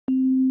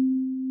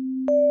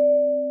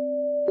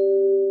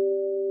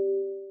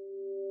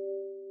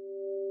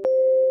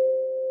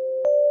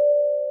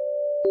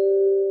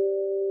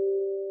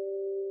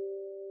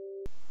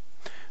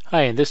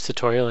Hi, in this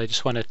tutorial I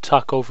just want to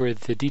talk over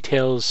the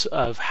details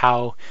of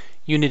how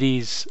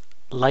Unity's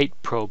light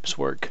probes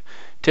work.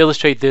 To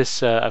illustrate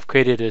this, I've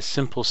created a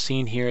simple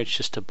scene here. It's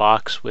just a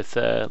box with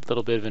a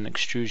little bit of an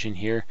extrusion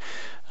here.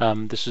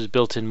 This was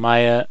built in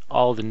Maya.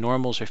 All the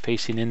normals are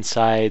facing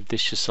inside.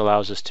 This just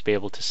allows us to be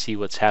able to see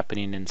what's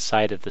happening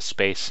inside of the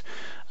space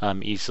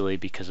easily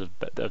because of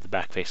the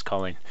backface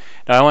calling.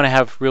 Now I want to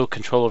have real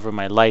control over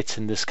my lights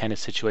in this kind of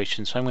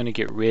situation, so I'm going to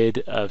get rid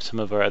of some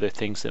of our other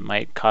things that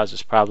might cause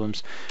us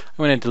problems. I'm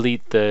going to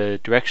delete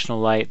the directional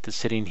light that's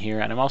sitting here,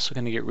 and I'm also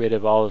going to get rid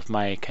of all of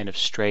my kind of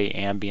stray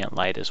ambient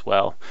light as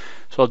well.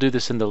 So I'll do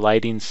this in the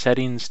lighting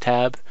settings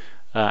tab.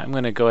 I'm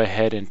going to go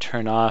ahead and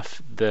turn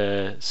off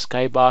the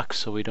skybox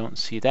so we don't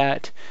see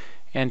that,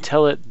 and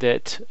tell it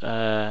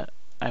that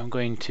I'm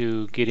going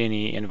to get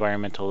any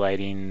environmental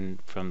lighting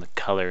from the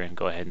color and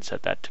go ahead and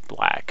set that to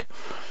black.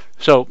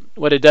 So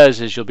what it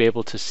does is you'll be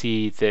able to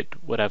see that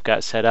what I've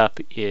got set up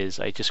is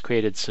I just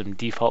created some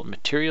default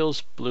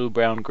materials, blue,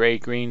 brown, gray,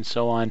 green,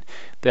 so on,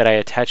 that I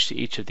attached to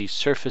each of these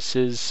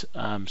surfaces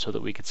so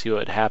that we could see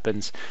what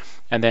happens.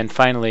 And then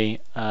finally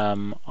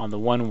on the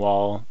one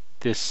wall,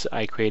 this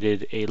I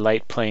created a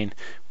light plane,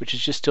 which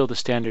is just still the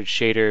standard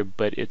shader,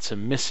 but it's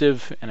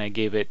emissive, and I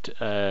gave it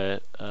a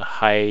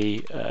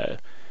high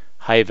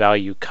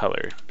value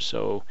color.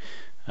 So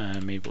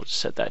maybe we'll just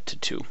set that to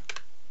 2.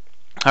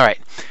 All right,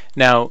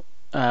 now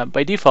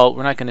by default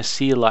we're not going to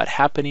see a lot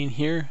happening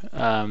here.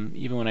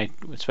 Even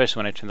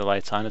especially when I turn the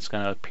lights on, it's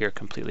going to appear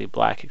completely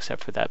black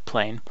except for that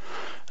plane.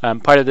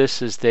 Part of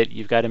this is that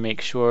you've got to make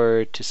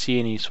sure to see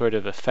any sort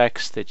of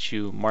effects that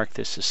you mark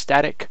this as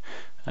static.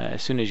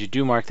 As soon as you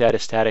do mark that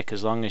as static,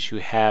 as long as you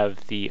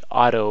have the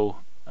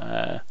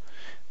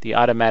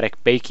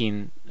automatic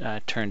baking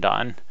turned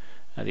on,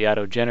 the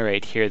auto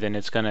generate here, then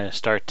it's going to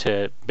start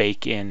to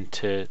bake in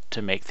to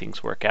make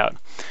things work out.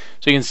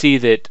 So you can see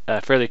that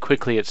fairly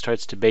quickly it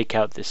starts to bake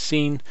out this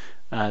scene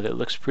that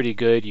looks pretty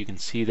good. You can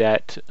see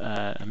that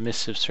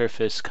emissive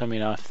surface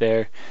coming off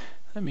there.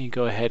 Let me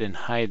go ahead and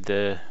hide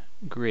the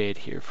grid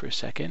here for a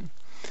second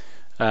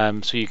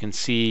so you can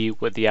see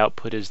what the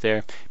output is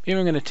there. Maybe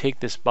I'm going to take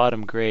this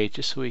bottom gray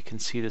just so we can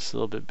see this a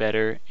little bit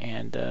better,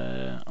 and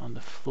on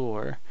the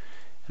floor.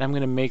 And I'm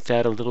going to make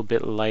that a little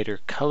bit lighter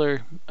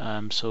color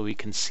so we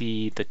can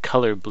see the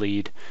color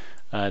bleed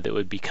that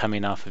would be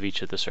coming off of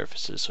each of the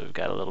surfaces. So we've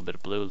got a little bit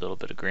of blue, a little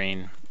bit of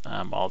green,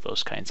 all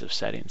those kinds of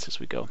settings as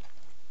we go.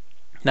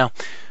 Now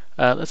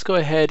let's go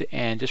ahead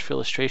and, just for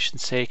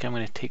illustration's sake, I'm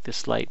going to take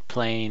this light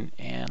plane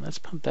and let's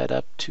pump that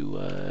up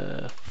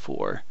to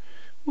 4.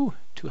 Ooh,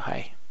 too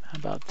high. How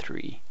about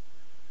 3?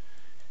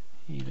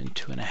 Even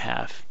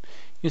 2.5.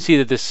 You can see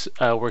that this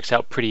works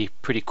out pretty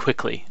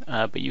quickly,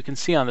 but you can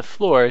see on the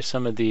floor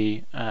some of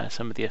the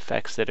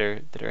effects that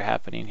are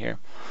happening here.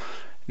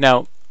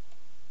 Now,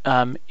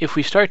 if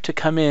we start to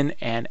come in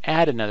and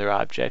add another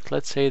object,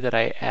 let's say that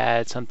I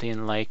add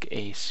something like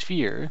a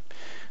sphere,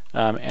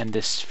 and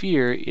the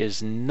sphere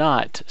is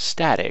not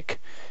static,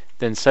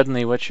 then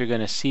suddenly what you're going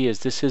to see is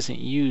this isn't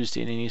used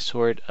in any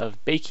sort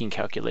of baking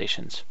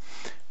calculations.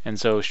 And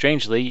so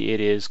strangely, it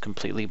is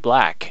completely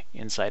black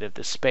inside of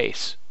this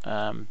space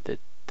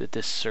that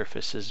this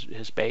surface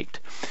is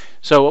baked.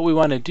 So what we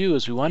want to do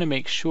is we want to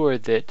make sure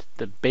that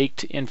the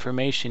baked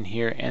information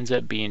here ends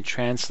up being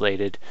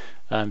translated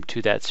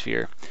to that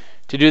sphere.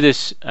 To do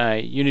this,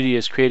 Unity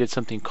has created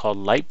something called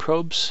light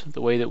probes.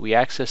 The way that we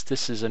access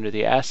this is under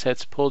the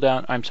assets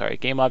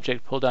game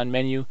object pull down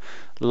menu,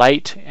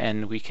 light,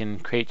 and we can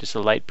create just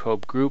a light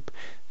probe group.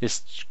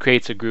 This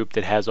creates a group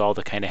that has all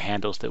the kind of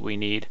handles that we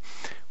need.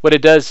 What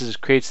it does is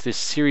it creates this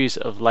series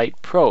of light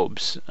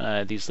probes.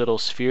 These little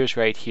spheres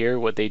right here,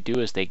 what they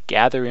do is they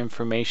gather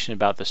information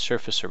about the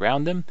surface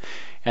around them,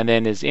 and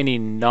then as any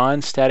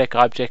non-static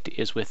object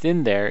is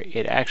within there,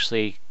 it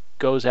actually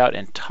goes out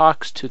and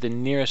talks to the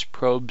nearest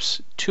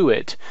probes to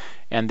it,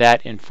 and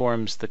that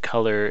informs the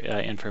color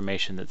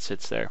information that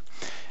sits there.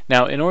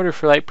 Now, in order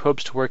for light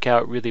probes to work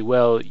out really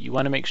well, you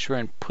want to make sure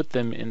and put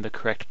them in the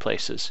correct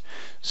places.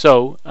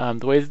 So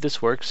the way that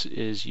this works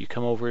is you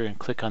come over and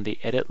click on the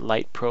Edit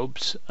Light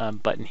Probes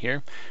button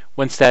here.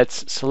 Once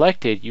that's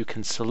selected, you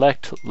can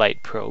select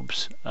light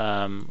probes.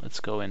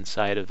 Let's go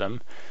inside of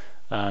them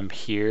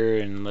here,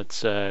 and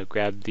let's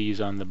grab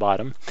these on the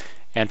bottom.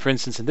 And for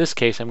instance, in this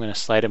case, I'm going to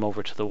slide them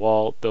over to the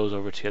wall, those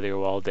over to the other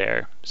wall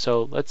there.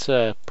 So let's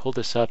pull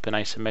this up in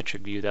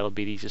isometric view. That'll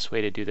be the easiest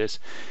way to do this.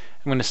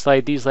 I'm going to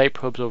slide these light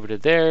probes over to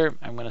there.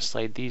 I'm going to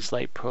slide these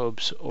light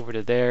probes over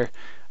to there.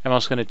 I'm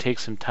also going to take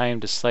some time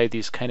to slide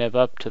these kind of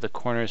up to the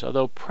corners,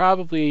 although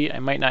probably I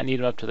might not need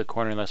them up to the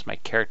corner unless my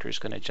character is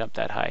going to jump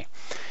that high.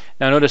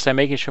 Now notice I'm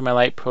making sure my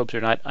light probes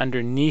are not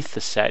underneath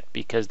the set,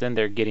 because then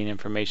they're getting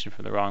information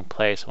from the wrong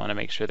place. I want to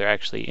make sure they're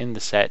actually in the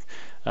set,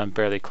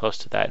 fairly close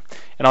to that.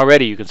 And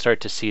already you can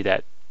start to see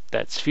that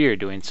sphere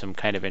doing some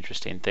kind of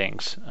interesting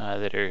things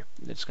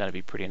it's going to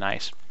be pretty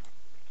nice.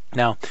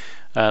 Now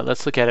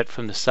let's look at it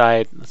from the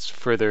side. Let's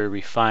further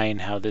refine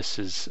how this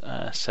is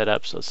set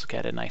up. So let's look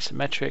at it in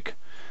isometric.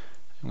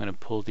 I'm going to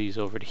pull these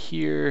over to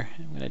here.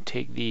 I'm going to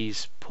take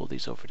these, pull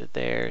these over to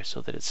there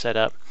so that it's set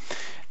up.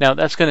 Now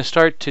that's going to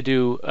start to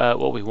do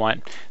what we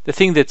want. The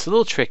thing that's a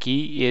little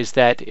tricky is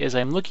that as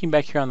I'm looking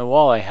back here on the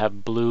wall, I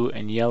have blue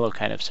and yellow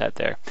kind of set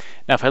there.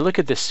 Now if I look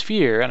at the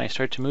sphere and I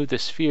start to move the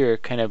sphere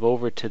kind of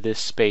over to this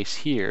space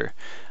here,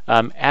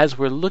 as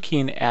we're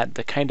looking at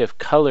the kind of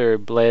color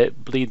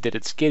bleed that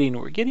it's getting,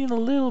 we're getting a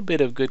little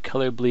bit of good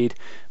color bleed,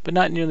 but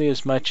not nearly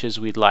as much as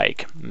we'd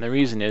like. And the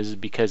reason is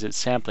because it's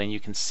sampling. You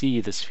can see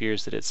the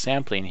spheres that it's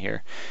sampling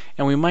here,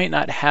 and we might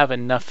not have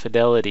enough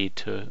fidelity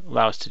to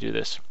allow us to do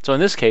this. So in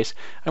this case,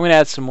 I'm going to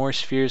add some more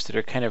spheres that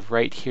are kind of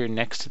right here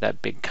next to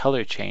that big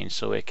color change,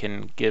 so it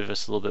can give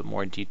us a little bit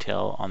more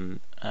detail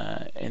on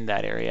in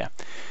that area.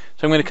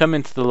 So I'm going to come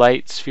into the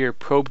light sphere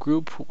probe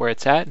group where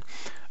it's at.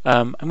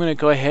 I'm going to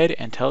go ahead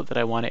and tell it that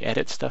I want to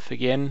edit stuff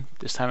again.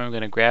 This time I'm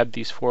going to grab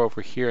these 4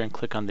 over here and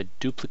click on the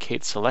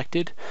duplicate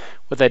selected.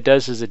 What that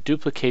does is it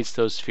duplicates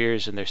those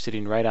spheres and they're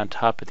sitting right on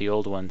top of the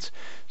old ones.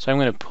 So I'm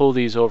going to pull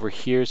these over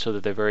here so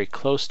that they're very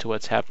close to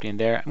what's happening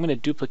there. I'm going to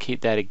duplicate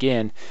that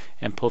again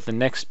and pull the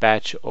next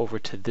batch over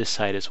to this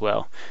side as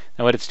well.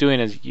 Now what it's doing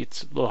is,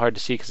 it's a little hard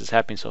to see because it's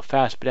happening so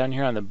fast, but down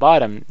here on the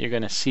bottom you're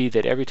going to see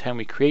that every time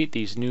we create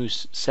these new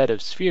set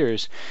of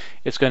spheres,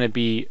 it's going to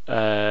be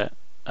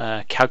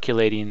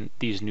calculating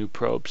these new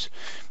probes.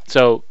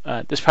 So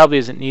this probably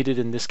isn't needed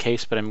in this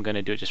case, but I'm going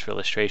to do it just for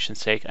illustration's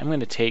sake. I'm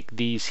going to take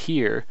these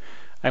here,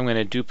 I'm going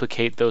to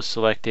duplicate those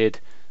selected,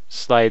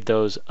 slide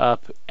those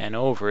up and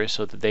over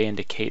so that they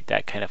indicate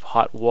that kind of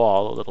hot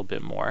wall a little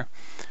bit more.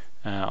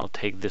 I'll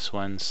take this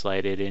one,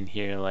 slide it in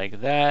here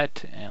like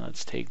that, and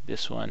let's take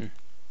this one,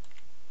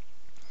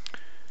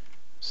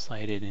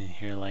 slide it in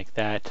here like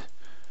that.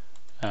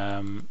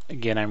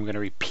 Again, I'm going to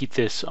repeat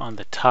this on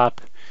the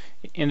top.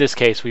 In this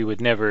case, we would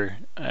never,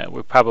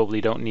 we probably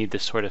don't need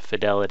this sort of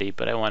fidelity,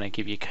 but I want to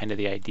give you kind of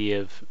the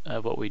idea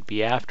of what we'd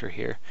be after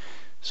here.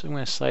 So I'm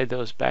going to slide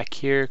those back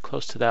here,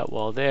 close to that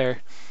wall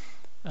there,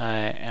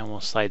 and we'll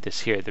slide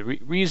this here. The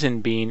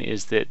reason being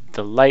is that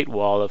the light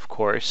wall, of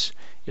course,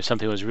 if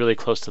something was really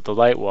close to the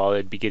light wall,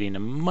 it'd be getting a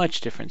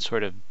much different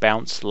sort of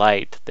bounce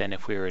light than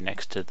if we were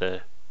next to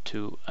the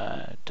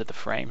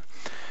frame.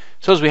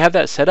 So as we have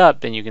that set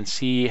up, then you can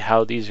see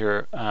how these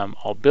are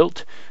all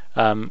built.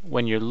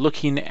 When you're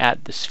looking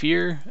at the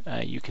sphere,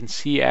 you can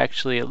see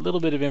actually a little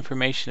bit of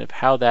information of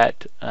how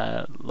that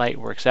light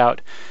works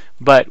out.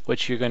 But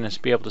what you're going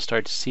to be able to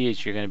start to see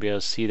is you're going to be able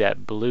to see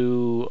that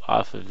blue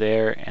off of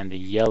there, and the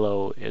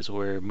yellow as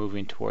we're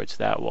moving towards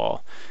that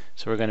wall.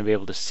 So we're going to be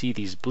able to see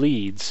these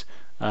bleeds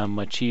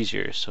much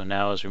easier. So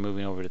now as we're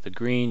moving over to the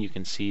green, you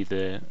can see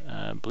the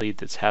bleed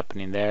that's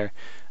happening there.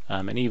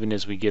 And even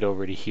as we get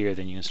over to here,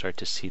 then you can start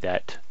to see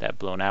that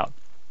blown out.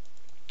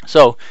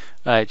 So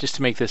just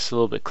to make this a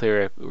little bit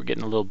clearer, we're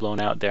getting a little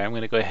blown out there. I'm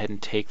going to go ahead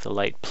and take the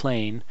light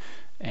plane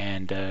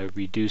and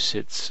reduce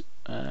its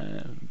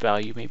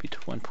value maybe to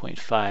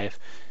 1.5,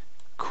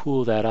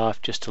 cool that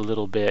off just a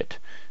little bit,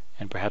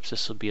 and perhaps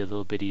this will be a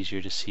little bit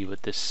easier to see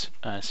what this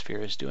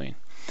sphere is doing.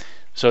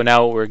 So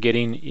now what we're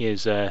getting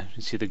is, you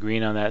see the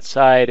green on that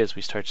side. As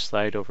we start to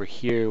slide over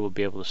here, we'll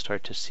be able to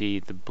start to see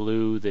the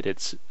blue that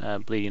it's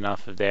bleeding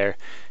off of there.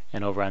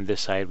 And over on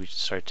this side, we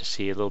start to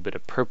see a little bit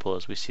of purple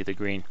as we see the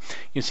green.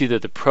 You can see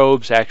that the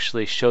probes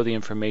actually show the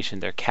information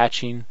they're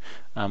catching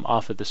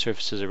off of the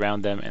surfaces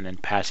around them, and then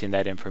passing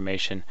that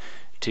information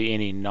to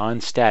any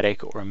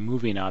non-static or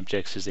moving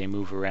objects as they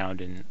move around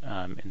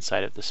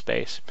inside of the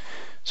space.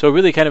 So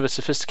really kind of a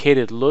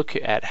sophisticated look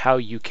at how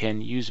you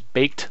can use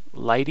baked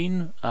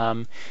lighting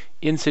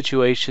in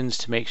situations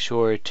to make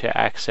sure to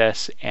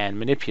access and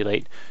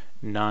manipulate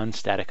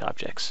non-static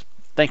objects.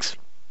 Thanks.